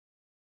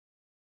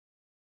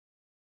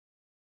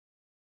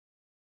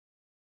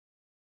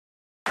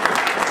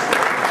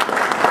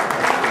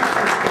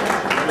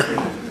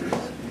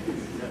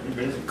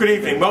Good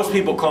evening. Most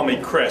people call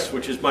me Chris,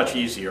 which is much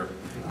easier.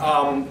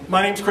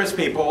 My name's Chris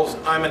Peeples.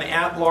 I'm an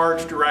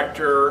at-large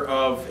director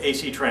of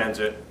AC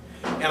Transit.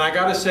 And I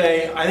got to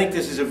say, I think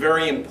this is a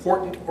very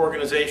important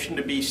organization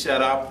to be set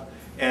up,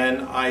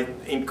 and I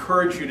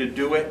encourage you to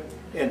do it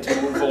and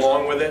to move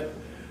along with it.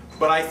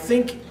 But I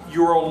think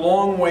you're a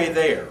long way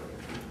there.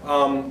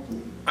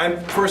 I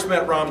first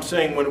met Ram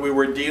Singh when we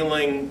were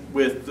dealing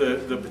with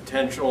the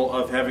potential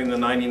of having the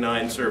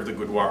 99 serve the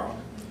Gurdwara.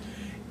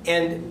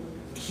 And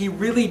he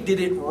really did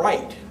it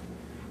right.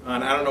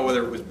 And I don't know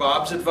whether it was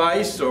Bob's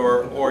advice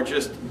or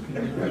just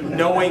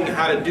knowing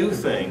how to do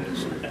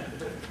things.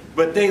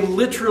 But they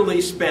literally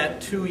spent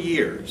 2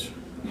 years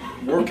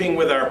working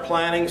with our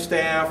planning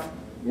staff,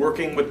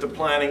 working with the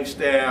planning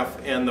staff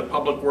and the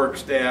public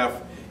works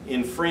staff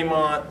in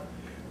Fremont.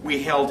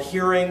 We held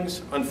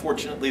hearings.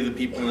 Unfortunately, the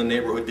people in the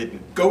neighborhood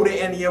didn't go to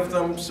any of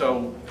them,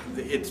 so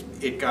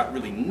it got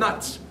really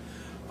nuts.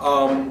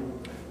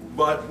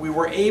 But we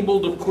were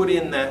able to put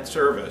in that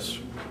service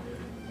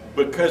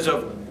because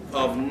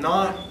of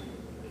not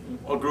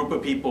a group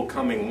of people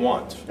coming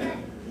once,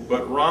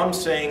 but Ram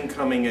Singh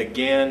coming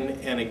again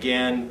and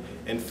again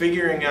and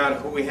figuring out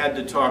who we had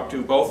to talk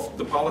to, both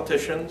the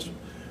politicians,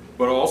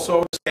 but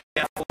also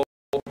staff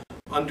level,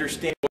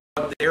 understand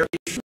what their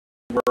issues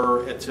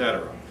were,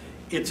 etc.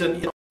 It's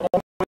an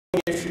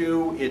ongoing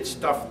issue. It's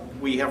stuff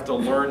we have to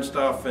learn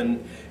stuff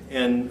and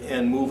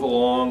move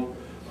along.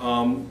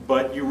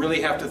 But you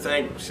really have to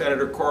thank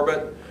Senator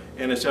Corbett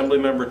and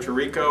Assemblymember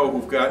Tirico,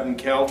 who've gotten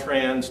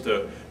Caltrans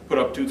to put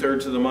up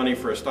 2/3 of the money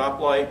for a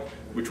stoplight,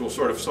 which will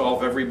sort of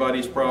solve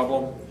everybody's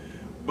problem.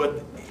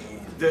 But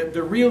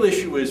the real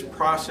issue is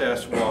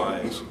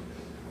process-wise.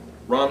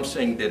 Ram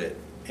Singh did it,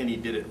 and he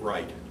did it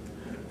right.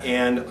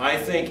 And I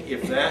think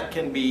if that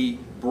can be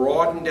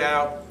broadened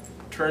out,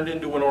 turned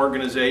into an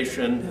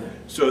organization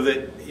so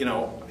that, you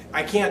know,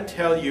 I can't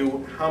tell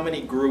you how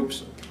many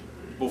groups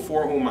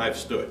before whom I've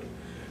stood.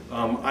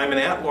 I'm an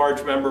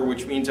at-large member,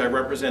 which means I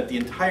represent the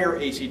entire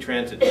AC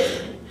Transit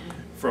district,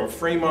 from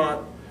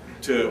Fremont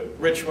to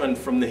Richmond,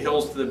 from the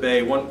hills to the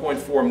bay,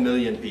 1.4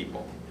 million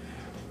people.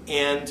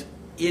 And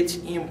it's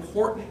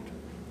important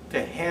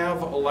to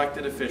have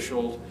elected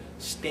officials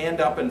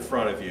stand up in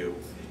front of you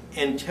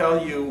and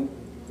tell you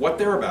what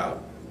they're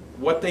about,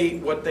 what they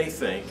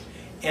think,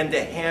 and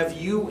to have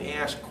you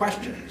ask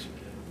questions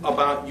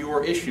about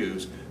your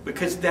issues,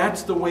 because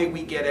that's the way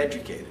we get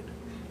educated.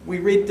 We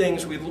read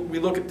things, we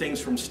look at things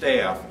from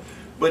staff,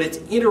 but it's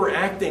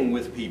interacting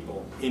with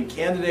people in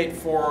candidate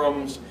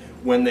forums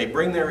when they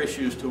bring their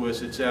issues to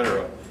us,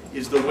 etc.,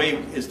 is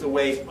the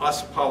way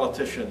us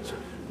politicians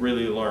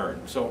really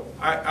learn. So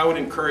I would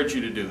encourage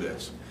you to do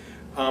this.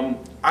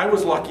 I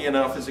was lucky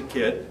enough as a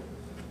kid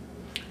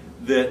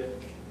that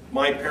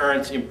my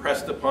parents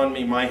impressed upon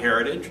me my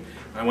heritage.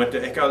 I went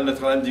to École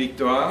Notre-Dame de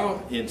Victoire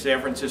in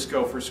San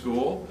Francisco for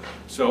school,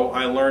 so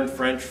I learned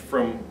French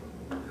from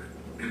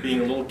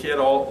being a little kid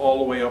all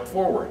the way up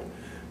forward.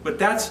 But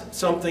that's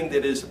something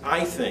that is,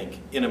 I think,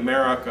 in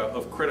America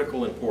of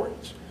critical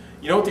importance.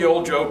 You know what the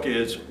old joke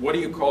is? What do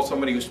you call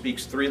somebody who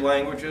speaks 3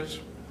 languages?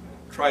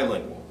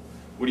 Trilingual.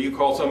 What do you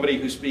call somebody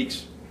who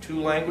speaks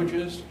 2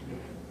 languages?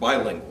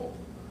 Bilingual.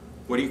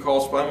 What do you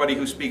call somebody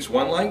who speaks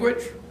 1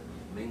 language?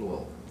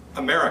 Lingual.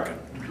 American.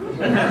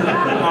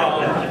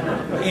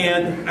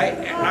 And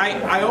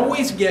I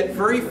always get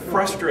very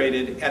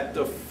frustrated at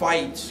the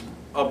fights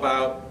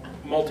about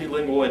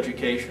multilingual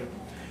education,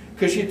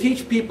 because you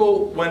teach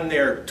people when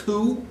they're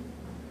 2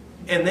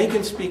 and they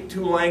can speak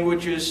 2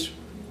 languages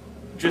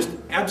just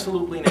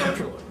absolutely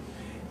naturally.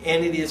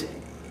 And it is,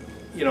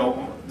 you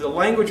know, the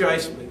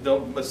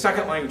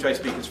second language I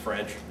speak is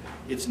French.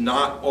 It's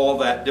not all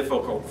that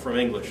difficult from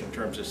English in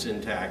terms of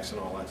syntax and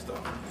all that stuff,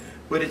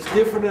 but it's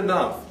different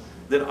enough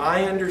that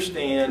I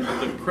understand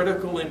the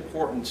critical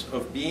importance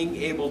of being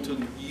able to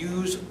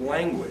use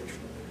language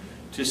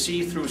to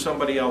see through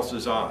somebody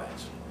else's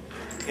eyes.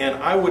 And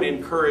I would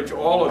encourage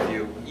all of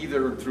you,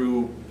 either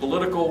through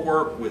political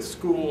work with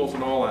schools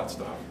and all that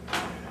stuff,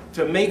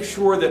 to make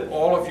sure that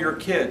all of your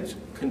kids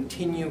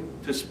continue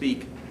to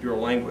speak your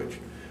language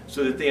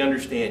so that they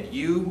understand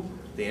you,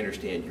 they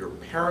understand your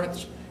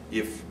parents.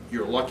 If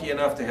you're lucky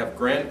enough to have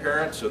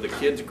grandparents, so the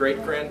kids'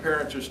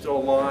 great-grandparents are still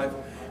alive,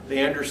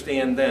 they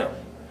understand them.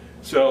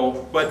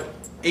 So, but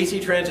AC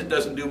Transit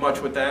doesn't do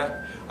much with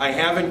that. I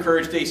have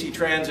encouraged AC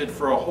Transit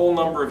for a whole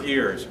number of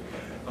years.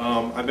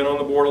 I've been on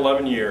the board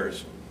 11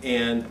 years,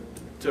 and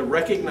to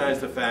recognize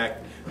the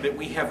fact that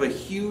we have a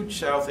huge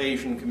South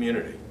Asian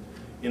community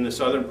in the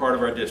southern part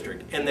of our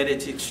district, and that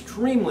it's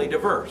extremely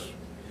diverse.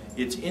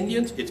 It's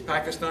Indians, it's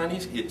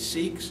Pakistanis, it's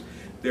Sikhs.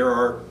 There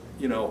are,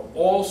 you know,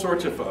 all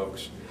sorts of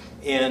folks,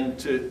 and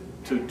to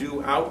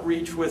do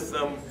outreach with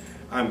them.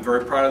 I'm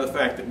very proud of the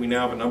fact that we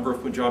now have a number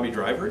of Punjabi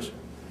drivers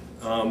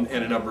and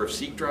a number of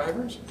Sikh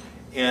drivers,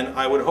 and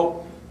I would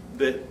hope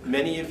that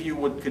many of you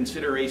would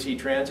consider AC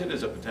Transit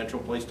as a potential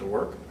place to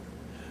work.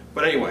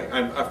 But anyway,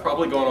 I've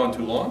probably gone on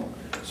too long,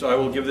 so I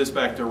will give this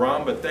back to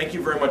Ram, but thank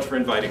you very much for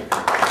inviting me.